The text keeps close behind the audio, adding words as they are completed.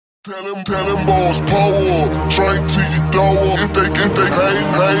Tell them boys pull up, drink till you throw up. If they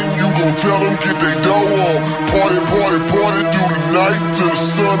hang, you gon' tell them get they dough up. Party through the night till the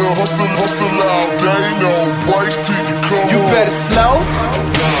sun up. Hustle all day, no breaks till you come You up. better slow.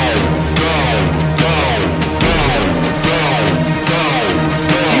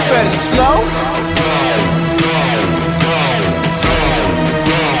 You better slow.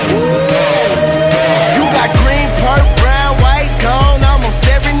 You got green, purple, brown, white, gone almost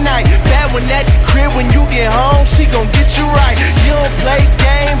every night. Bad one at the crib, when you get home, she gon' get you right. You don't play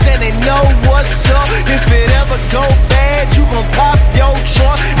games and they know what's up. If it ever go bad, you gon' pop your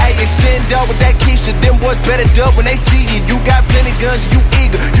trunk. Hey, extend up with that Keisha, them boys better dub when they see you. You got plenty guns, you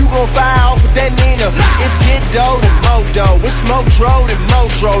eager. You gon' fire off with that Nina. It's get dough and modo, it's smoke dro and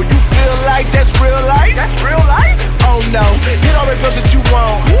modro. You feel like that's real life? That's real life? Oh no, hit all the girls that you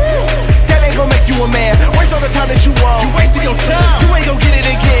want. That ain't gon' make you a man. Waste all the time that you want. You wasting your time. You ain't gon' get it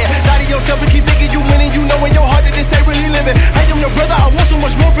again. Lie to yourself and keep thinking you winning. You know in your heart that this ain't really living. I am your brother, I want so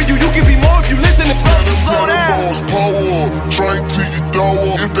much more for you. You can be more if you listen and slow down. Tell them boys pull up, drink till you throw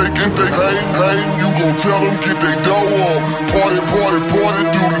up. If they hang, you gon' tell them get they dough up. Party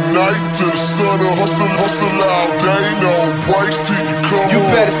through the night till the sun up. Hustle all day, no breaks till you come up. You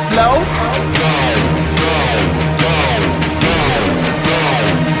better slow.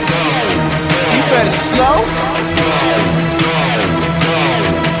 You better slow.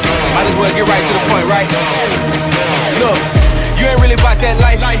 Might as well get right to the point, right? Look, you ain't really about that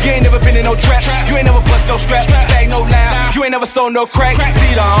life. You ain't never been in no trap. You ain't never bust no strap. Bag no loud. You ain't never sold no crack.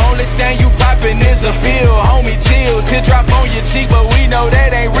 See, the only thing you poppin' is a bill. Homie, chill. Teardrop on your cheek, but we know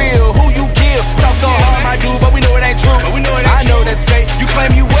that ain't real. Who you kill? Talk so hard, my dude, but we know it ain't true. I know that's fake. You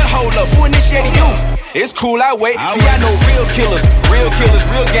claim you will hold up. Who initiated you? It's cool, I wait. See, I know real killers, real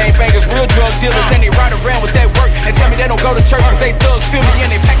gangbangers, real drug dealers, and they ride around with that work and tell me they don't go to church cause they thugs feel me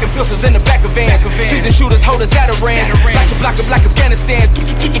and they packing pistols in the back of vans. Season shooters, holders, Atarans, block up like Afghanistan,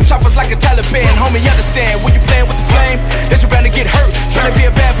 choppers like a Taliban. Homie, understand when you playing with the flame that you bound to get hurt. Trying to be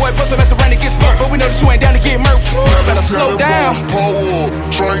a bad boy, bust a mess around and get smoked, but we know that you ain't down to get murked. You better slow down. Pull up,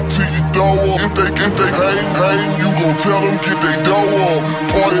 drink till you throw up. If they hang, you gon' tell them get they dough up.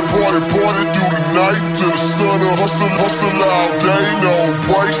 Party through the night till the sun up. Hustle all day, no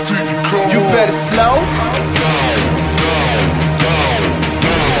breaks till you come up. You better slow.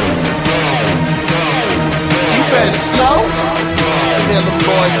 You better slow. Tell them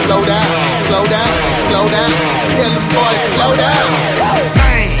boys slow down, slow down, slow down. Tell them boys slow down.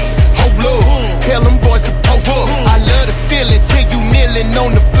 Bang, hold up. Tell them boys to pull up. I love the feeling till you kneeling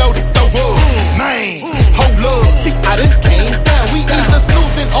on the floor to throw up. Man, hold up. See, I done came down. We either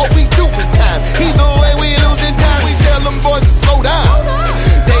losing or we doing time. Either way, we losing time. We tell them boys to slow down.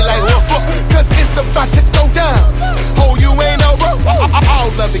 They like, well, fuck, cause it's about to go down. Oh, you ain't over. All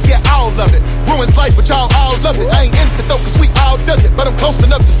of it, yeah, all of it. Ruins life, but y'all all love it. I ain't innocent though, cause we all does it. But I'm close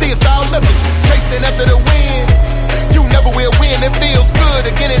enough to see it's all love it. Chasing after the wind. You never will win, it feels good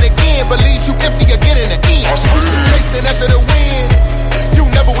again and again. But leaves you empty again